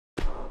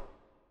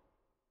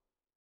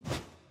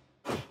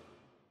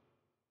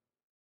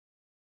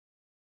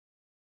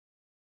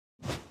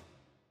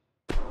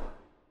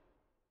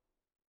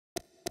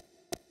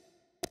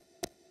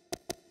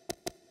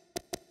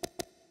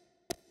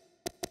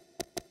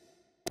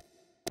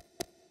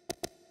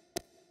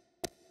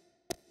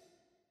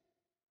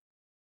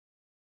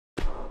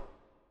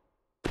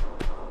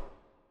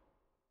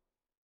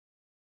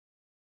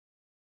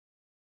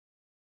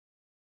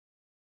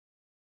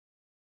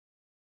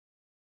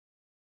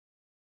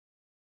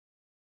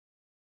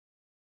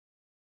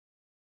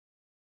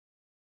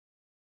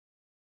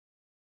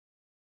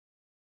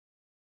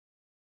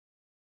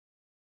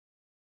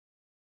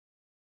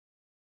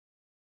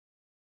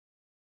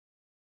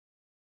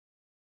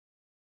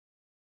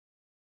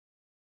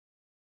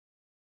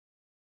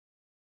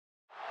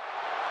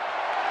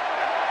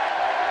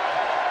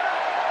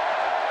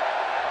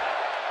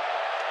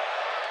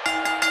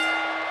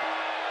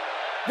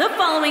The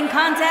following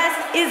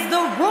contest is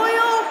the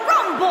Royal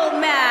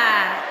Rumble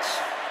match.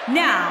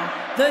 Now,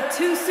 the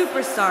two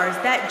superstars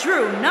that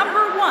drew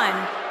number 1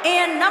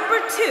 and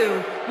number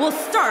 2 will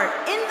start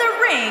in the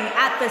ring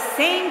at the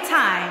same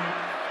time.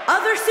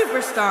 Other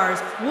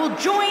superstars will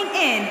join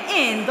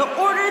in the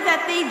order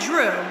that they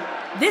drew.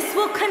 This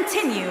will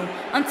continue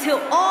until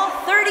all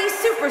 30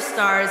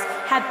 superstars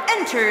have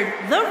entered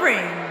the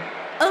ring.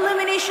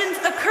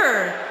 Eliminations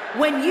occur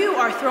when you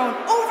are thrown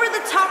over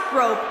the top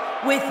rope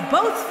with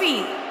both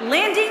feet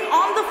landing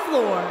on the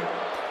floor.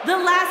 The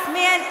last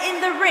man in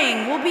the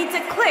ring will be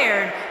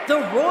declared the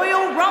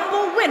Royal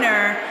Rumble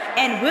winner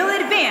and will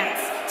advance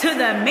to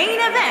the main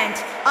event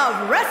of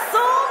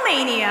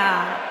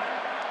WrestleMania.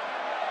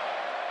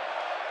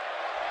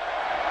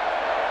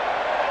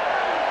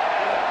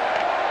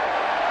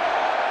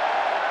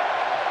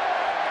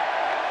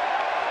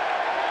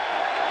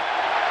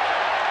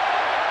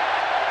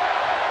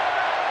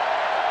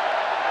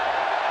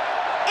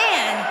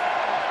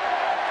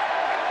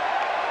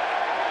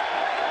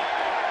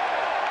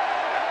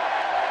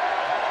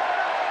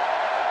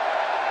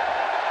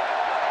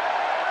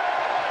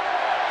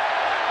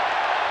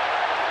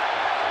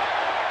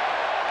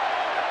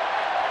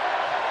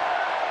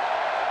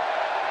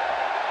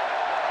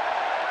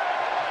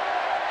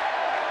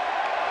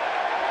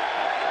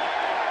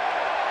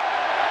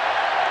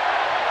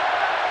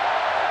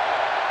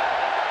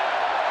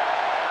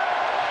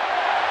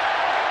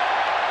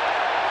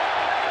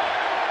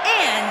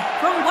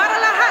 From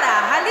Guadalajara,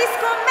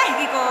 Jalisco,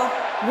 Mexico,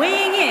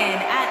 weighing in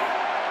at...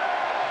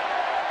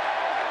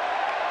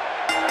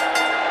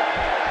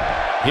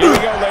 Here we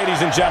go,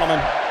 ladies and gentlemen.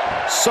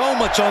 So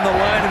much on the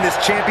line in this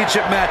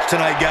championship match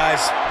tonight,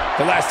 guys.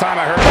 The last time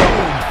I heard...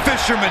 Boom!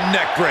 Fisherman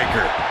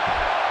neckbreaker.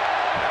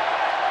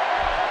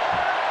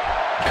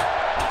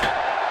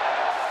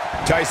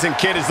 Tyson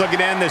Kidd is looking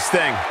to end this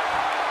thing.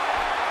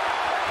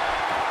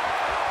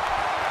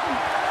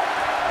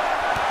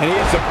 And he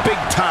hits a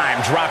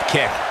big-time drop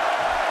kick.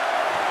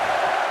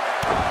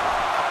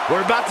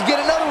 We're about to get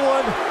another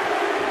one.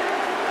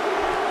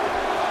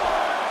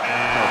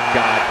 Oh,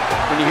 God.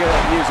 When you hear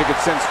that music, it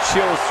sends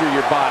chills through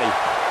your body.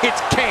 It's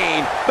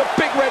Kane. The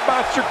big red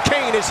monster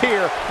Kane is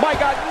here. My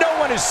God, no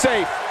one is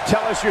safe.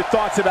 Tell us your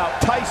thoughts about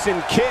Tyson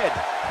Kidd.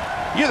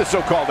 You're the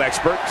so-called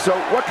expert, so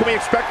what can we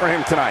expect from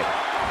him tonight?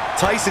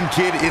 Tyson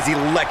Kidd is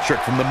electric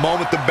from the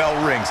moment the bell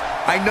rings.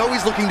 I know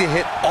he's looking to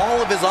hit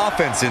all of his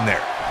offense in there.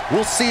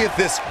 We'll see if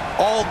this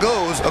all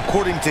goes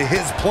according to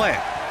his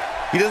plan.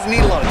 He doesn't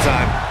need a lot of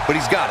time, but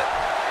he's got it.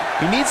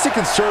 He needs to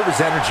conserve his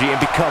energy and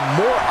become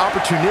more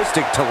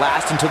opportunistic to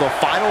last until the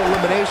final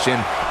elimination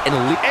in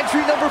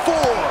entry number 4.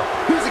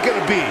 Who's it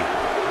gonna be?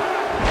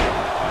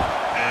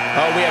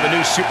 Oh, we have a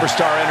new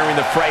superstar entering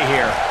the fray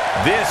here.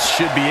 This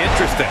should be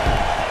interesting.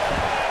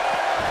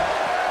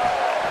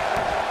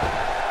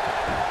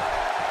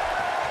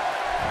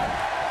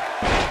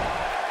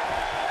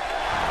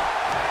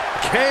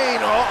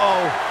 Kane,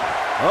 uh-oh.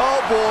 Oh,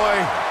 boy.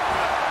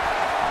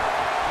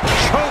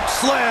 Choke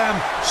slam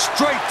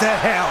straight to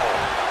hell.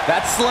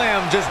 That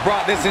slam just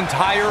brought this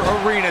entire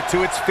arena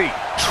to its feet.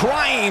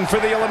 Trying for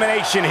the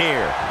elimination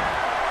here.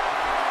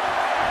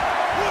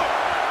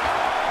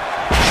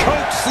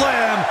 Choke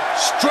slam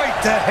straight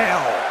to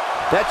hell.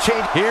 That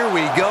change. Here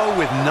we go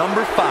with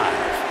number 5.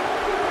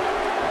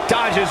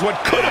 Dodges what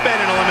could have been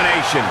an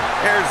elimination.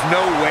 There's no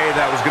way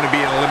that was going to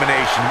be an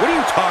elimination. What are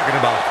you talking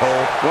about,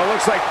 Cole? Well, it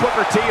looks like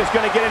Booker T is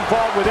going to get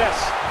involved with this.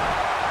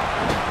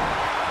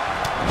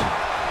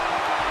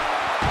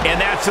 And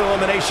that's an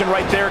elimination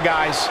right there,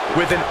 guys.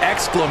 With an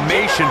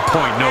exclamation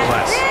point, no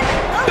less.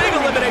 Big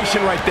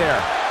elimination right there.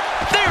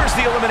 There's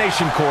the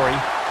elimination, Corey.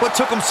 What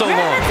took him so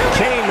long?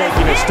 Kane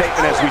making a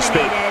statement as we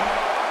speak.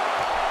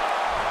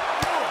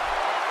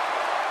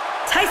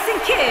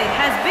 Tyson Kidd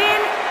has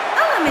been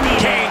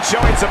eliminated. Kane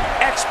showing some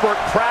expert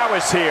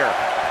prowess here.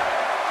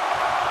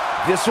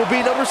 This will be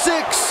number 6.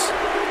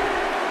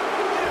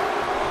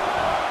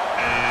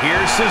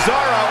 Here's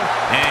Cesaro,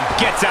 and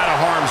gets out of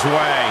harm's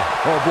way.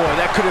 Oh, boy,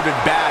 that could have been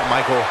bad,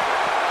 Michael.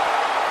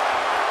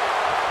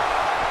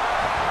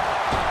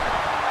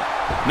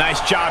 Nice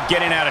job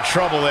getting out of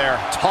trouble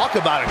there. Talk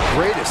about a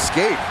great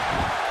escape.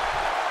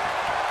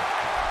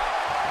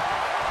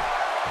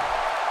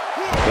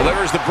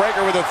 Delivers the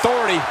breaker with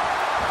authority.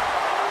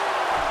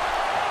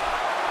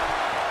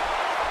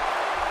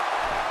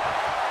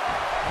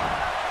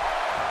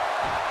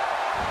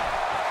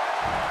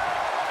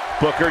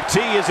 Booker T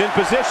is in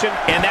position,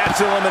 and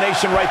that's an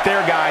elimination right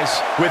there, guys.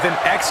 With an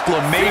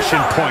exclamation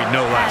point,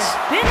 no less.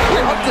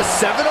 We're up to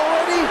 7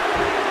 already?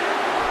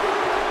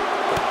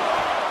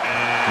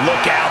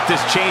 Look out,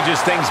 this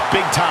changes things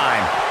big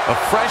time. A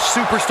fresh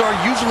superstar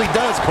usually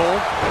does,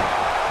 Cole.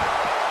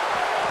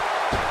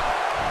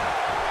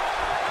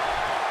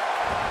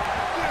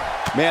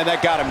 Man,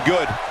 that got him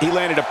good. He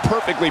landed a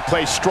perfectly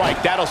placed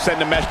strike. That'll send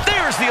a message.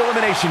 There's the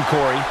elimination,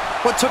 Corey.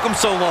 What took him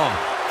so long?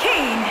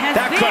 Kane has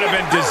that could have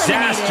been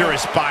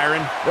disastrous,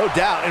 Byron. No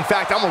doubt. In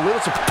fact, I'm a little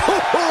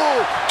surprised.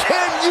 Oh,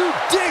 can you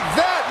dig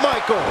that,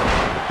 Michael?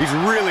 He's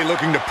really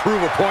looking to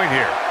prove a point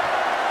here.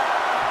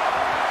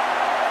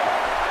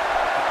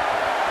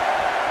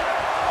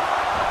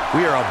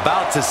 We are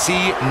about to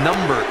see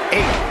number 8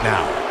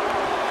 now.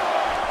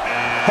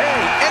 Hey,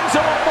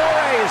 Enzo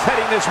Amore is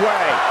heading this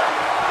way.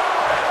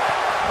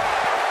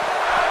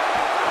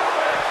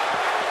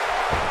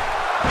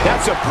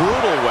 That's a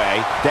brutal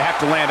way to have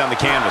to land on the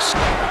canvas.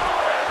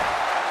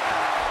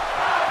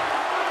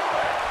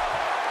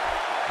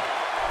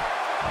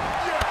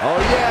 Oh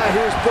yeah,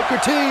 here's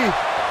Booker T.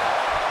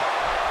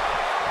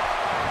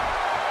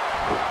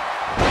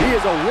 He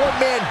is a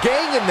one-man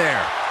gang in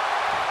there.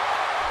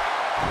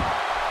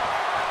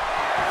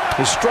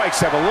 His strikes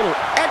have a little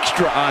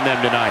extra on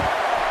them tonight.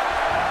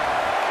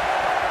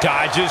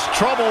 Dodges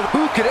trouble.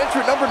 Who could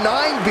entrant number 9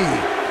 be?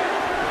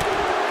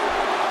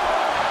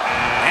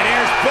 And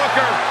here's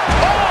Booker.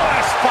 Oh,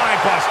 a spine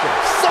buster.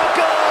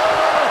 Sucker!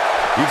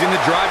 He's in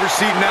the driver's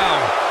seat now.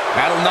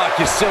 That'll knock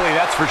you silly,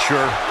 that's for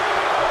sure.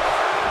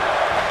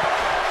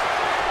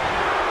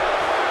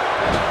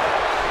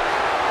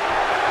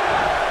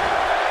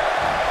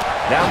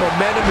 Now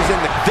momentum is in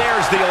the...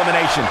 There's the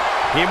elimination.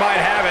 He might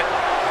have it.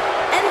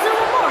 Enzo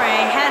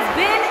Amore has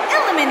been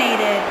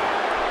eliminated.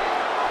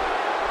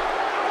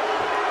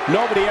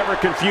 Nobody ever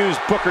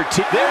confused Booker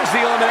T. There's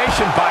the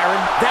elimination,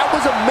 Byron. That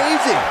was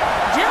amazing.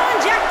 John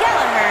Jack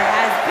Gallagher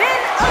has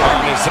been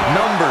eliminated.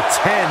 Number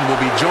 10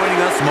 will be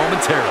joining us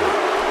momentarily.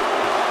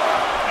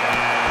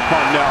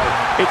 Oh no,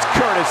 it's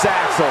Curtis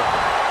Axel.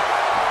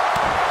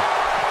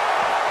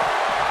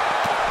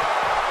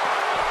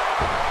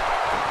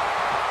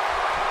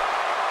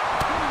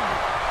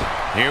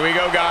 Here we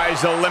go,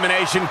 guys.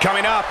 Elimination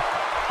coming up.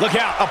 Look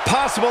out, a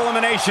possible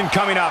elimination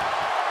coming up.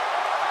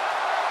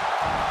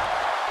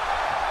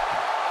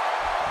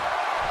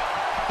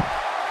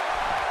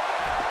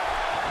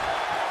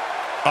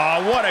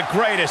 Oh, what a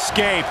great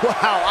escape.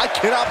 Wow, I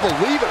cannot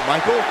believe it,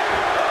 Michael.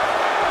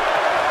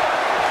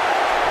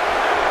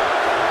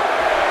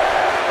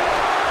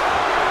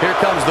 Here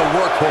comes the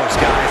workhorse,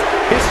 guys.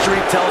 History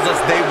tells us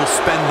they will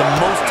spend the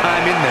most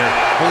time in there,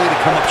 only to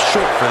come up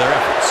short for their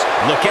efforts.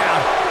 Look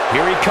out.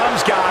 Here he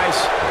comes, guys.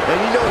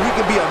 And you know he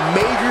can be a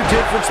major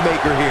difference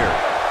maker here.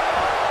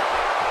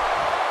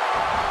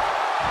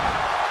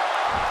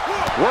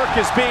 Work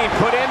is being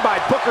put in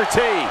by Booker T.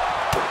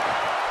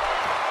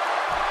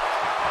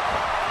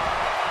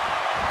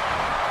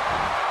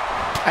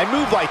 A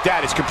move like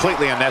that is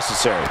completely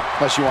unnecessary,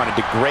 unless you want to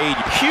degrade.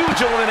 Huge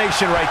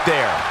elimination right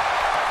there.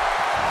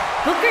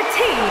 Booker T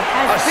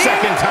has A been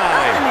second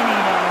time.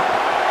 eliminated.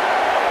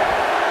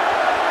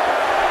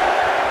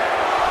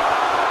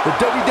 The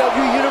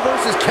WWE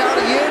Universe is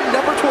counting in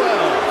number 12.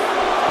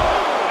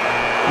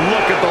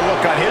 Look at the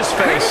look on his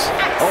face.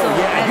 Axel Oh,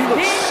 yeah, he has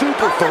looks been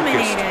super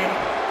focused. eliminated.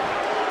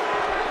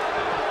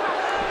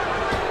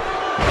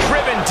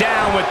 Driven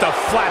down with the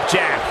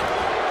flapjack.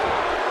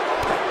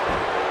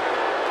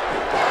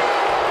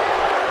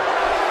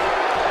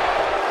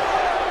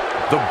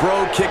 The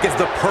Bro Kick is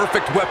the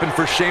perfect weapon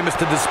for Sheamus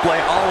to display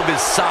all of his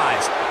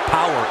size,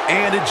 power,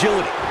 and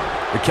agility.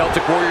 The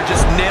Celtic Warrior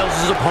just nails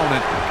his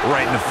opponent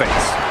right in the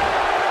face.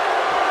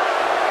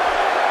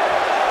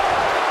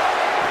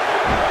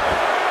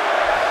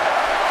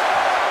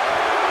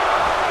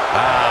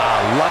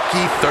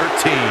 Lucky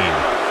 13.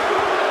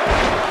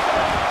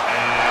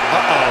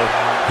 Uh-oh.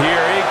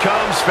 Here he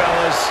comes,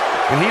 fellas.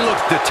 And he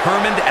looks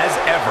determined as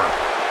ever.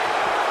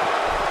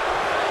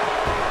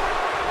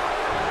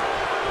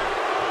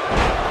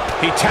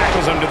 He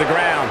tackles him to the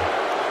ground.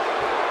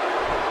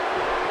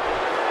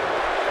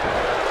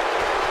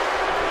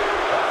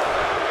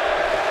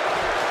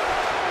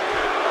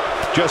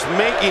 Just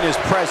making his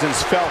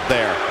presence felt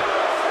there.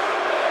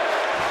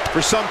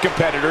 For some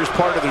competitors,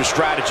 part of their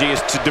strategy is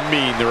to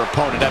demean their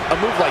opponent. A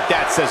move like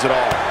that says it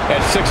all.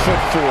 At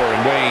 6'4"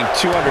 and weighing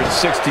 267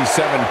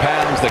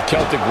 pounds, the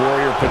Celtic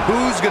Warrior.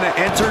 Who's going to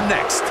enter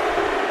next?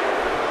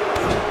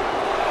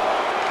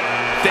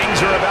 Things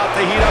are about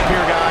to heat up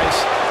here, guys.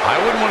 I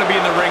wouldn't want to be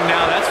in the ring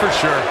now, that's for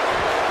sure.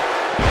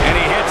 And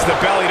he hits the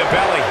belly to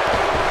belly.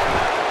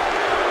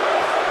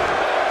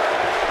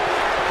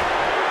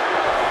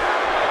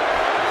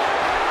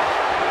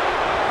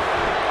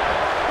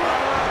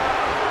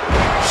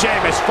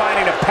 Sheamus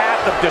finding a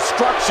path of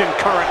destruction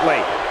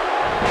currently.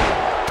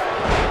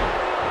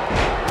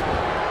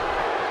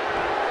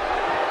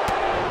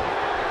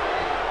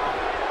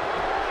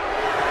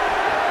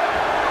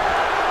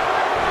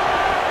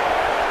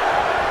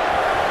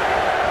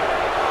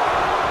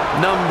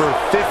 Number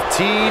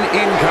 15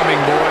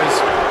 incoming, boys.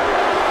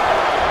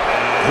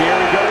 Here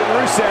we go to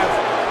Rusev.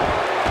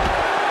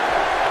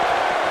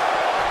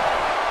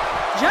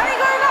 Johnny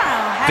Gargano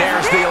has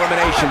There's the been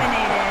elimination.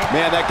 eliminated.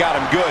 Man, that got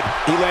him good.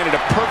 He landed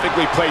a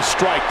perfectly placed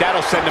strike.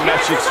 That'll send a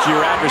message to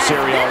your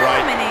adversary, all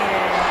right.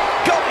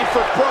 Going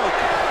for broke.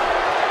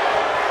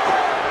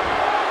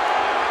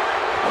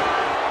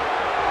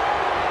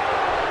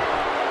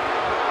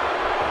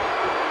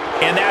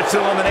 And that's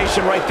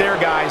elimination right there,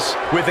 guys.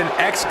 With an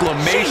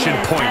exclamation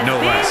point,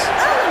 no less.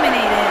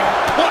 Eliminated.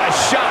 What a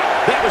shot.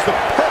 That was the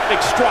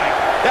perfect strike.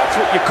 That's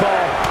what you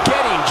call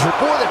getting.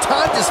 Boy, the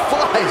time just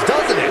flies,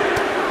 doesn't it?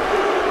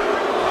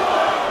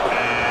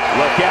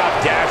 Look out,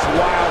 Dash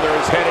Wilder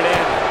is headed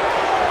in.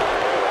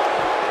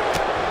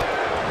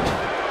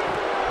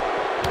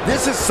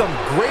 This is some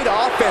great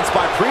offense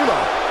by Primo.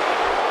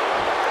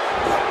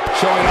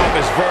 Showing off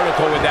his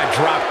vertical with that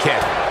drop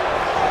kick.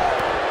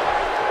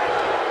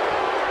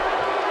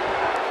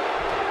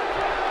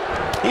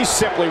 He's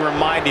simply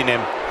reminding him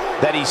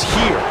that he's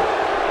here.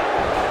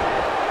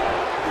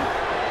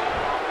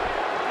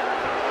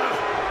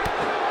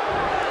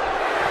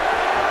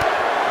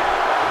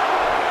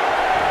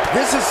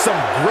 This is some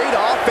great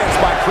offense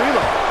by Primo.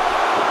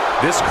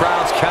 This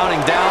crowd's counting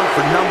down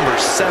for number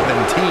 17.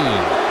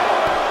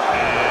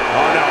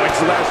 Oh, no, it's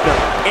Lesnar.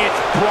 It's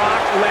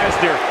Brock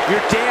Lesnar.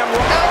 You're damn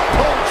right.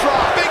 Elbow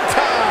drop, big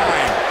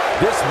time.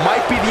 This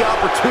might be the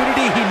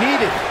opportunity he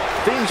needed.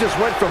 Things just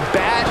went from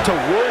bad to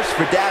worse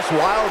for Dash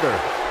Wilder.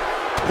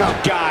 Oh,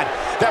 God,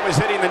 that was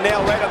hitting the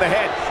nail right on the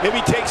head. If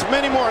he takes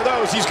many more of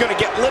those, he's going to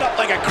get lit up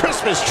like a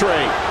Christmas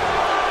tree.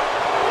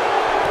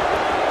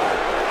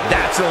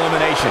 That's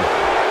elimination.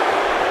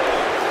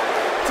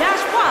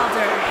 Dash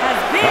Wilder has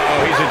been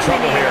Uh-oh, he's in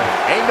trouble here.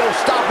 Ain't no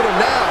stopping him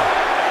now.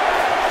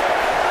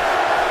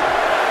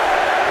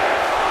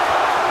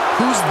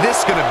 Who's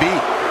this gonna be?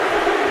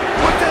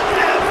 With the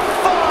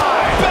F5!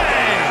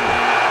 Bang!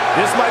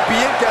 This might be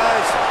it,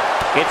 guys.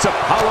 It's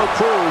Apollo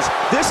Crews.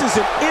 This is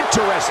an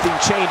interesting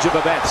change of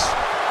events.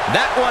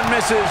 That one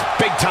misses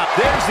big time.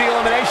 There's the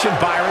elimination,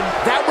 Byron.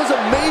 That was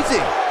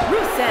amazing.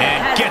 Rusev And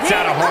has gets been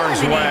out of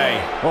harm's eliminated.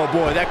 way. Oh,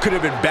 boy, that could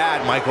have been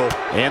bad, Michael.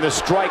 And the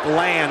strike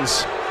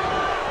lands.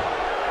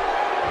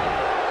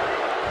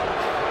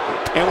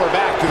 And we're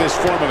back to this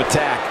form of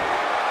attack.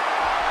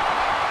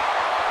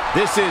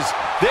 There's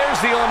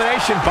the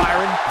elimination,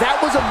 Byron. That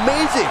was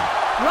amazing.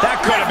 That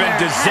could have been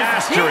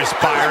disastrous,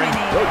 Byron.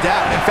 No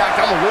doubt. In fact,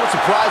 I'm a little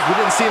surprised we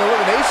didn't see an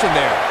elimination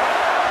there.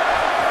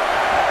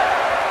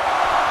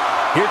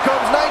 Here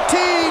comes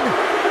 19.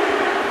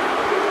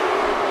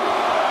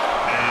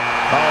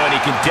 Oh, and he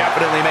can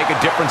definitely make a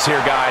difference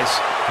here, guys.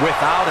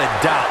 Without a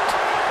doubt.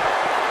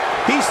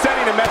 He's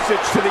sending a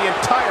message to the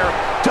entire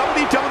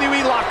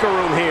WWE locker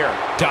room here.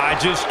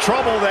 Dodges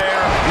trouble there.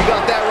 You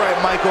got that right,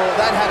 Michael.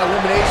 That had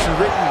elimination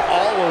written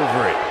all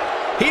over it.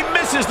 He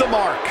misses the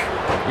mark.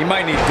 You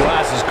might need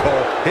glasses,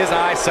 Cole. His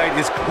eyesight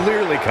is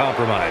clearly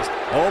compromised.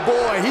 Oh,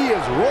 boy, he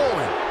is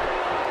rolling.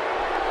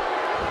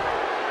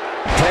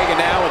 Taken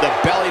now with a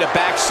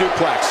belly-to-back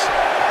suplex.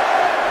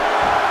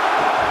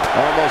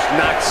 Almost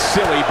knocked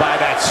silly by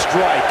that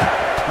strike.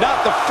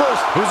 Not the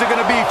first. Who's it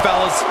gonna be,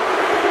 fellas?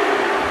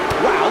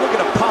 Wow, look at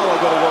Apollo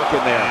go to work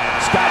in there.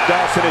 Scott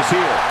Dawson is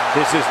here.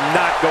 This is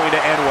not going to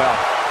end well.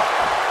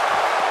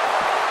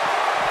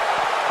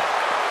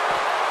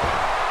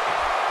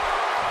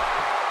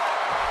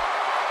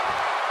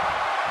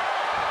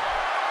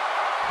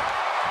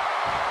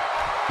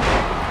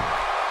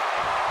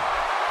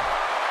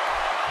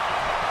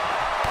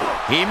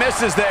 He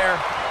misses there.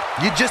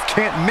 You just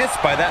can't miss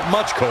by that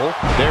much, Cole.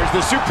 There's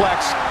the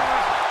suplex.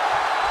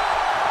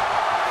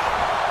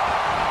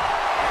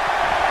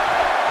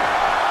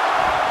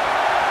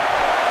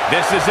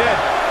 This is it.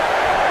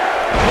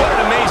 What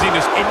an amazing...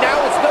 And now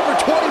it's number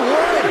 21.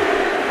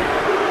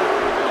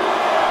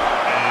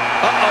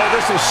 Uh-oh,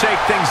 this will shake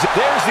things.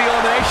 There's the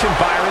elimination,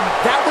 Byron.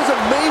 That was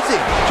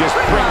amazing. Just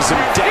brings him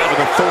Has down been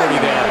with authority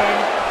there.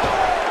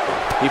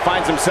 eliminated. He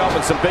finds himself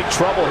in some big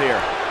trouble here.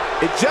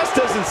 It just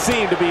doesn't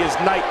seem to be his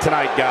night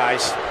tonight,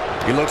 guys.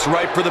 He looks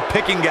ripe for the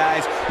picking,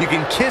 guys. You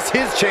can kiss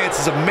his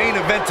chances of main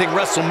eventing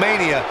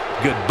WrestleMania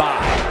goodbye.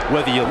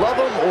 Whether you love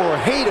him or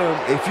hate him,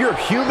 if you're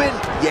human,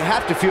 you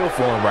have to feel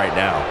for him right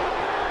now.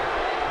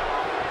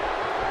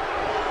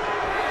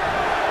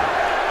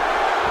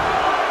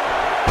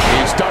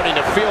 He's starting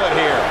to feel it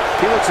here.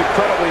 He looks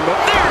incredibly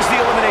There's the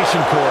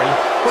elimination, Corey.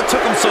 What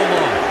took him so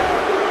long?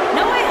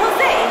 No Way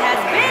Jose has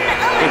been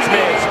eliminated. It's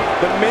Miz.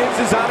 The Miz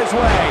is on his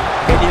way.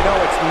 And you know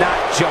it's not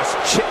just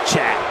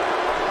chit-chat.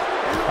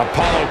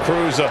 Apollo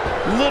Crews a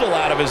little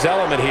out of his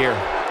element here.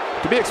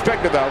 To be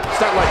expected, though. It's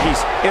not like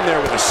he's in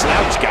there with a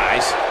slouch,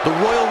 guys. The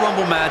Royal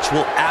Rumble match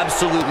will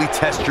absolutely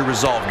test your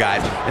resolve, guys,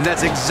 and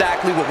that's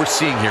exactly what we're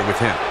seeing here with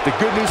him. The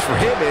good news for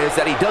him is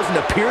that he doesn't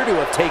appear to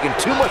have taken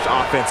too much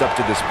offense up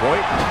to this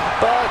point,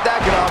 but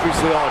that can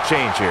obviously all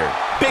change here.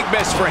 Big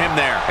miss for him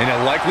there. And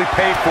he'll likely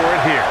pay for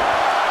it here.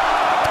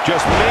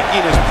 Just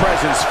making his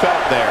presence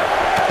felt there.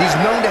 He's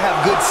known to have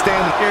good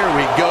stamina. Here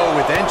we go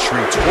with entry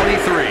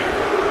 23.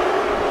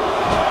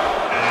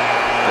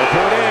 Look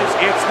who it is.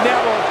 It's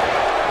Neville.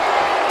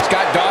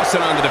 Scott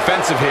Dawson on the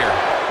defensive here.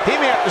 He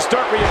may have to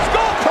start with his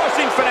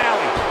skull-crushing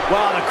finale.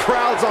 Wow, the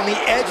crowd's on the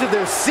edge of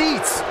their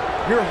seats.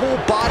 Your whole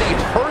body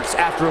hurts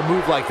after a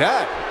move like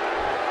that.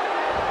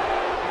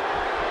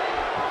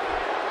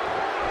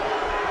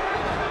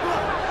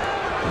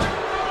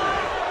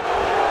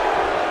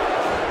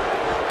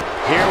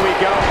 Here we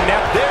go.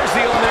 There's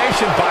the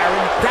elimination,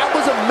 Byron. That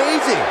was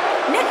amazing.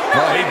 Nick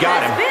Oh, he Miller got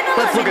has him. been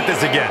Let's look at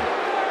this eliminated. again.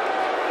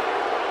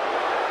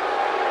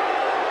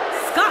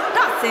 Scott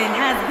Dawson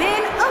has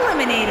been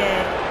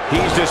eliminated.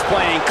 He's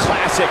displaying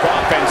classic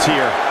offense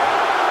here.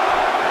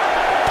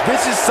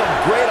 This is some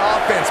great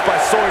offense by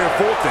Sawyer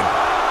Fulton.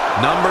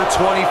 Number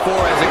 24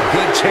 has a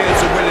good chance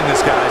of winning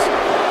this, guys.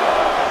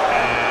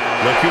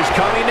 Look who's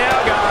coming now,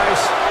 guys.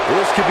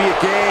 This could be a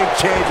game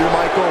changer,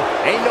 Michael.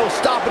 Ain't no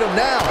stopping him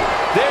now.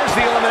 There's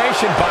the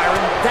elimination,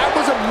 Byron. That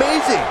was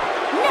amazing.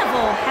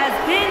 Neville has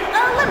been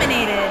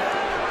eliminated.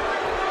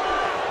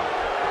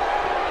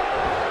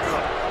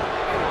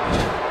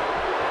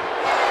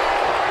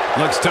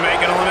 Looks to make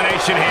an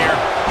elimination here.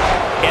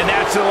 And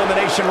that's an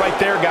elimination right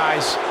there,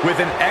 guys.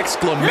 With an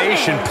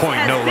exclamation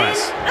point, no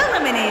less.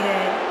 Eliminated.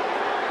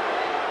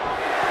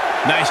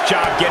 Nice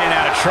job getting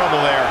out of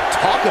trouble there.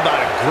 Talk about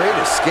a great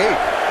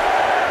escape.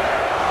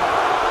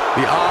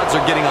 The odds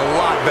are getting a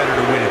lot better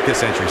to win at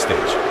this entry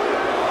stage.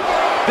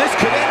 This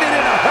could end it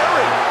in a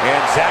hurry.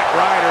 And Zack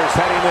Ryder's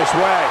heading this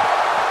way.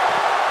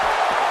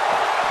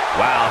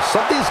 Wow,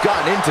 something's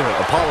gotten into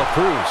Apollo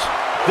Crews.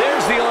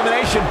 There's the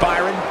elimination,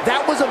 Byron.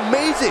 That was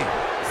amazing.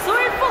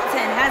 Sawyer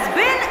Fulton has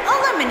been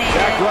eliminated.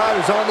 Zack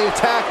Ryder's on the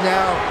attack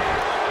now.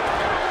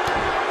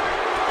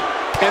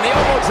 And the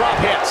elbow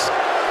drop hits.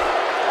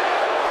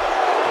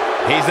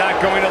 He's not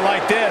going to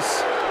like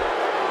this.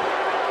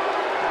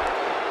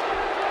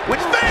 With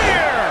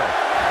fear!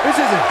 This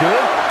isn't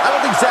good. I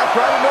don't think Zack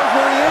Ryder knows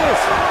where he is.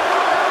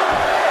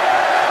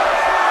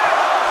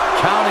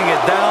 Counting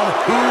it down,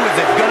 who is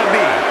it going to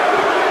be?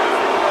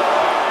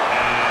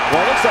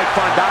 Well, it looks like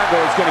Fandango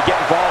is going to get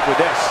involved with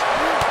this.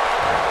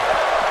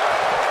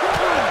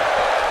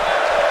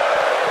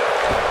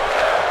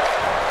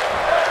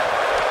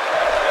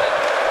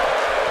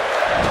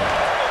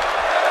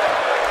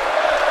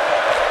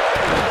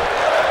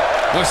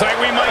 Looks like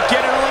we might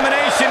get an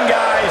elimination,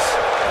 guys.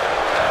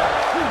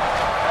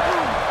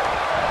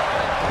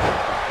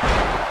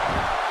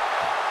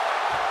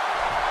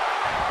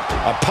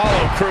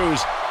 Apollo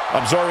Crews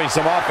absorbing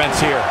some offense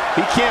here.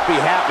 He can't be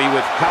happy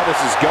with how this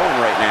is going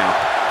right now.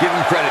 Give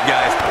him credit,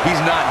 guys.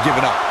 He's not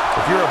giving up.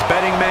 If you're a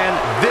betting man,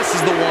 this is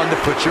the one to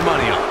put your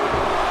money on.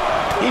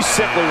 He's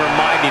simply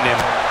reminding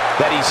him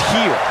that he's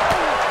here.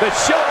 The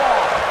show-off.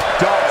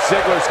 Dolph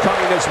Ziggler's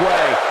coming this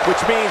way,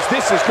 which means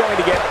this is going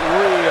to get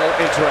real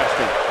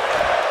interesting.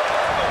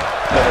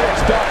 Look at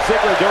this, Dolph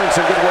Ziggler doing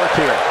some good work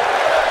here.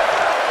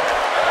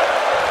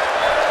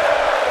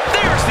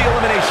 There's the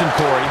elimination,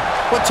 Corey.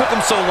 What took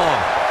him so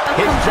long?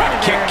 His drop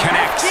kick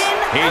connects.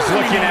 He's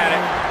looking at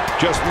it,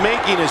 just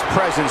making his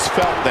presence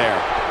felt there.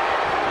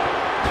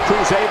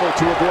 Crews able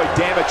to avoid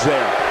damage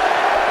there.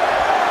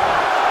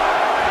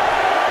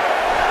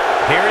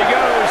 Here he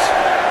goes.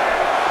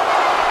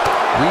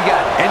 We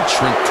got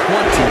entrant 28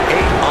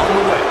 on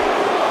the way.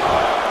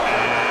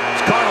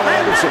 It's Carl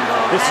Anderson.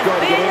 This is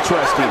going to get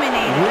interesting.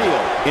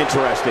 Real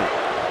interesting.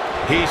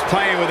 He's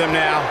playing with him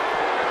now.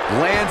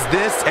 Lands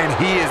this, and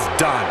he is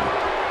done.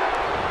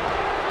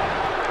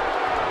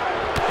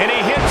 And he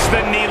hits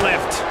the knee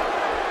lift.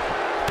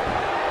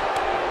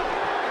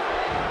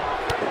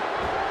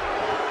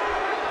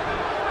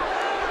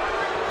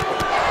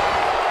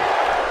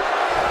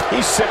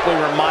 He's simply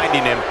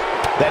reminding him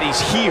that he's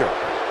here.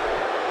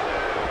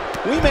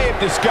 We may have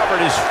discovered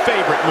his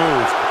favorite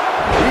move.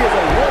 He is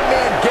a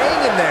one-man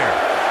gang in there.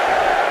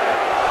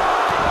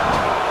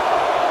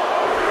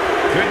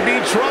 Could be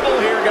trouble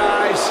here,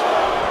 guys.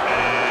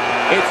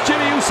 It's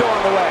Jimmy Uso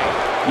on the way.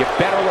 You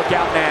better look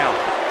out now.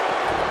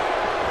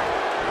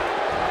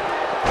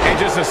 And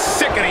just a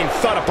sickening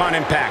thud upon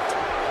impact.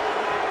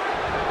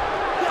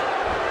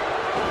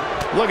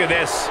 Look at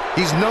this.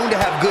 He's known to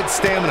have good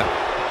stamina.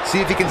 See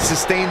if he can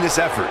sustain this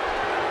effort.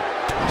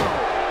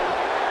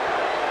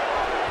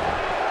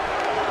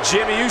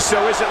 Jimmy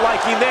Uso isn't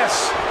liking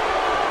this.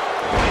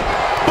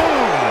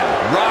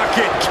 Boom!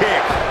 Rocket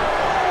kick.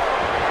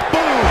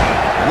 Boom!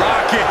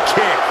 Rocket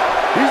kick.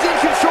 He's in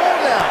control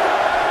now.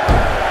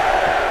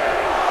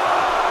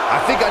 I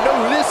think I know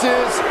who this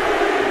is.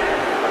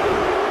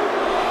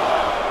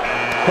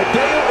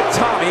 Hideo and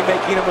Tommy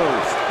making a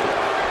move.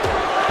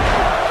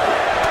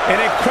 An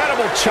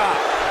incredible chop.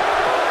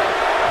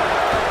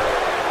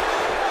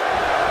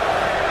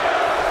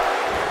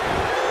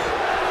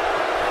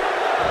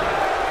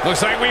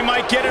 Looks like we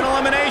might get an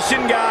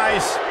elimination,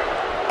 guys.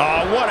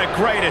 Oh, what a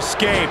great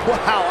escape.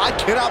 Wow, I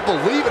cannot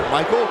believe it,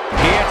 Michael.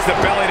 He hits the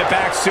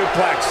belly-to-back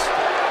suplex.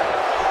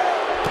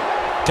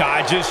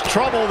 Dodges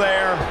trouble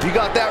there. You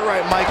got that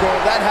right, Michael.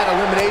 That had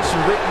elimination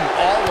written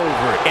all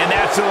over it. And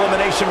that's an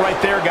elimination right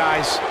there,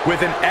 guys. With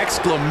an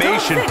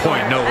exclamation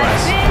point, no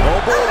less. Oh,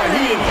 boy,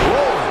 he is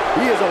rolling.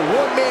 He is a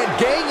one-man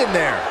gang in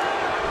there.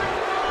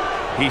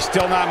 He's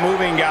still not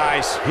moving,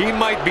 guys. He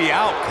might be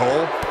out,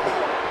 Cole.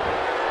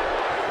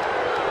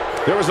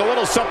 There was a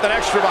little something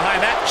extra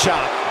behind that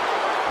chop.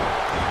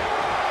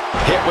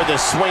 Hit with a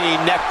swinging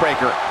neck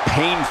breaker.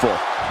 Painful.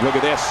 Look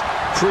at this.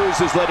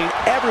 Crews is letting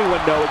everyone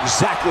know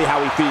exactly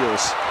how he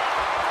feels.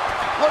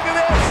 Look at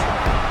this.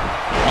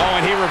 Oh,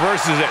 and he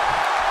reverses it.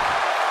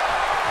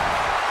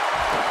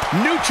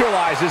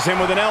 Neutralizes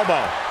him with an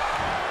elbow.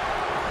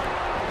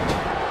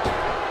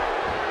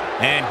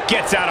 And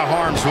gets out of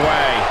harm's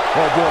way.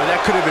 Oh, boy, that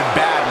could have been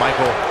bad,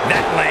 Michael.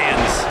 That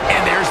lands.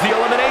 And there's the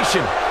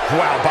elimination.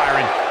 Wow,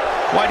 Byron.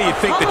 Why do you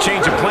think the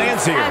change of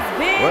plans here?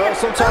 Well,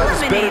 sometimes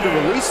it's better to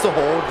release the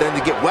hold than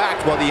to get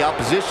whacked while the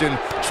opposition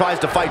tries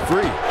to fight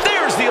free.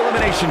 There's the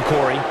elimination. elimination,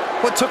 Corey.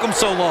 What took him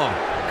so long?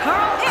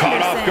 Carl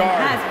Caught off Anderson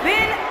guard. has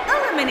been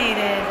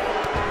eliminated.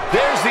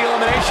 There's the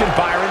elimination,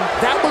 Byron.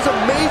 That was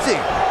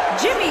amazing.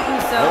 Jimmy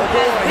Uso Oh,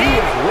 boy, has he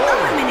been is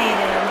rolling.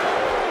 eliminated.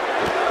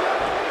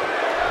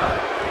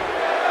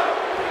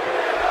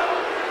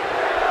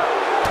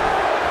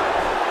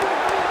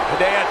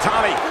 Hideo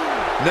Tommy.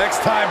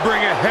 Next time,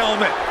 bring a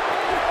helmet.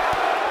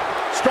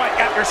 Strike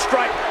after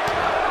strike.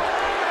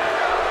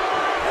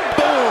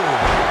 Boom!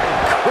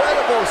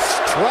 Incredible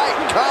strike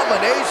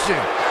combination.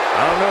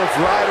 I don't know if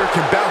Ryder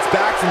can bounce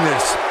back from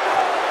this.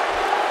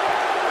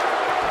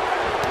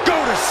 Go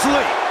to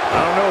sleep. I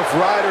don't know if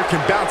Ryder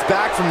can bounce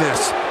back from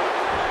this.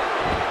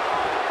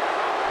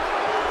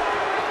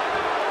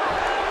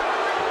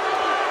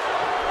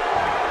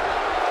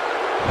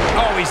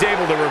 Oh, he's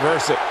able to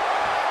reverse it.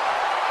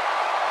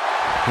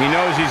 He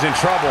knows he's in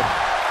trouble.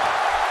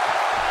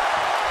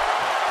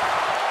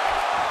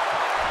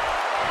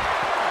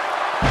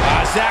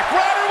 Zack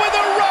Ryder with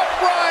a rough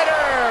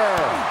rider.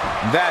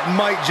 That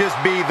might just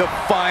be the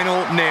final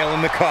nail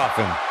in the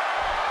coffin.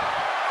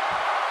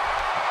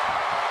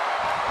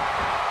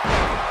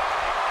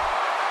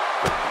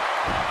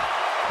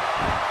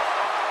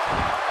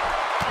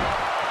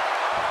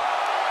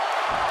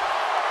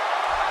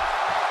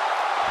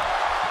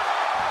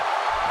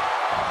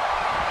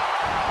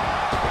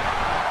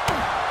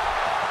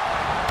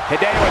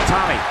 Hideo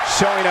Tommy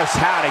showing us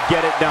how to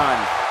get it done.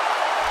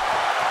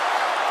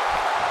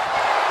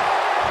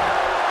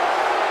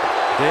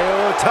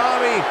 Hideo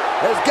Tommy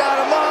has got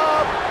him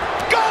up.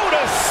 Go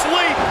to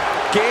sleep.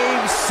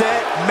 Game,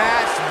 set,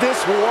 match.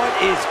 This one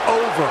is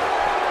over.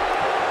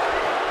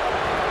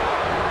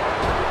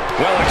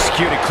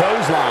 Well-executed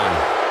clothesline.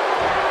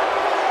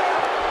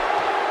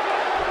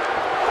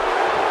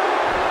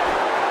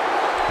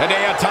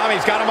 Hideo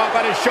Tommy's got him up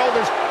on his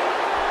shoulders.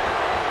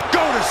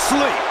 Go to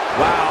sleep.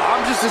 Wow,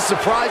 I'm just as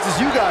surprised as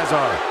you guys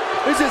are.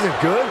 This isn't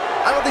good.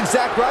 I don't think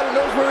Zack Ryder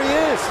knows where he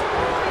is.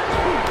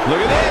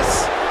 Look at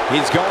this.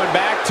 He's going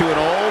back to an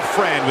old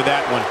friend with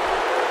that one.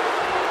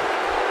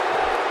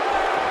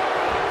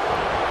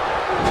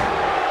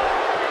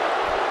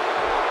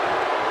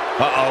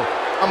 Uh-oh.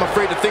 I'm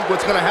afraid to think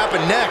what's going to happen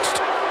next.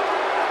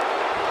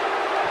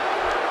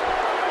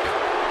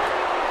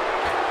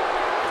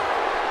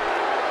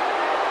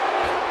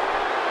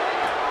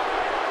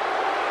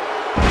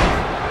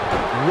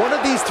 One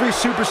of these three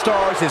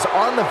superstars is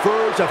on the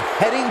verge of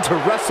heading to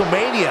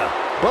WrestleMania.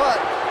 But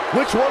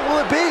which one will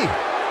it be?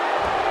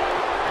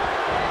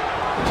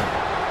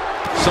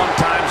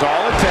 Sometimes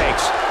all it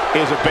takes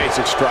is a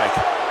basic strike.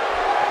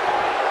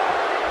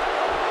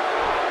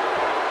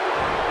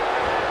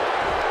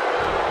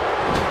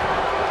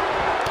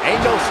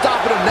 Ain't no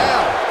stopping him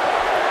now.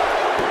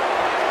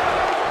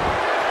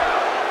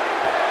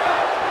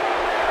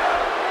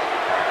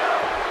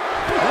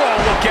 Whoa,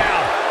 look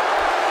out.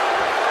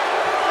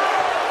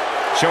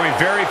 Showing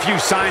very few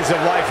signs of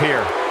life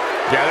here.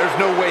 Yeah, there's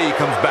no way he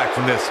comes back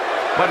from this.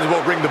 Might as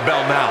well ring the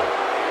bell now.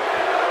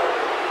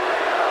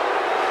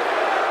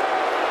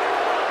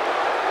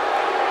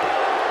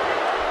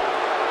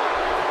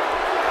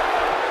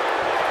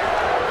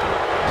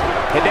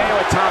 Hideo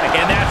Tommy,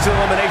 and that's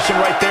elimination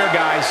right there,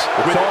 guys.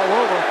 It's all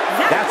over.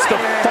 Zack That's the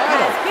Ryder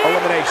final has been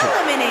elimination.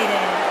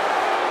 eliminated.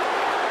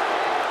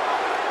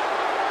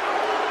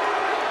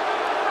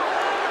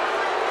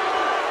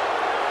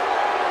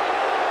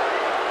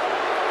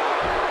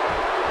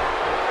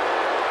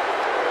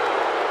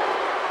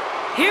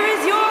 Here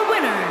is your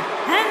winner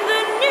and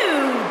the new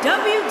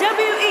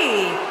WWE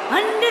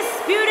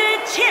Undisputed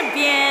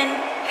Champion,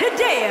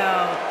 Hideo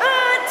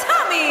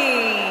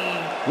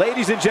Itami.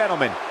 Ladies and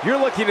gentlemen, you're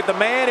looking at the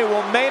man who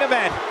will main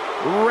event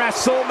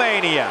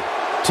WrestleMania.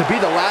 To be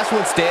the last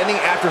one standing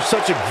after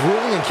such a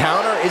grueling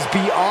encounter is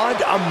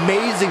beyond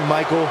amazing,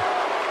 Michael.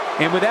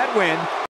 And with that win,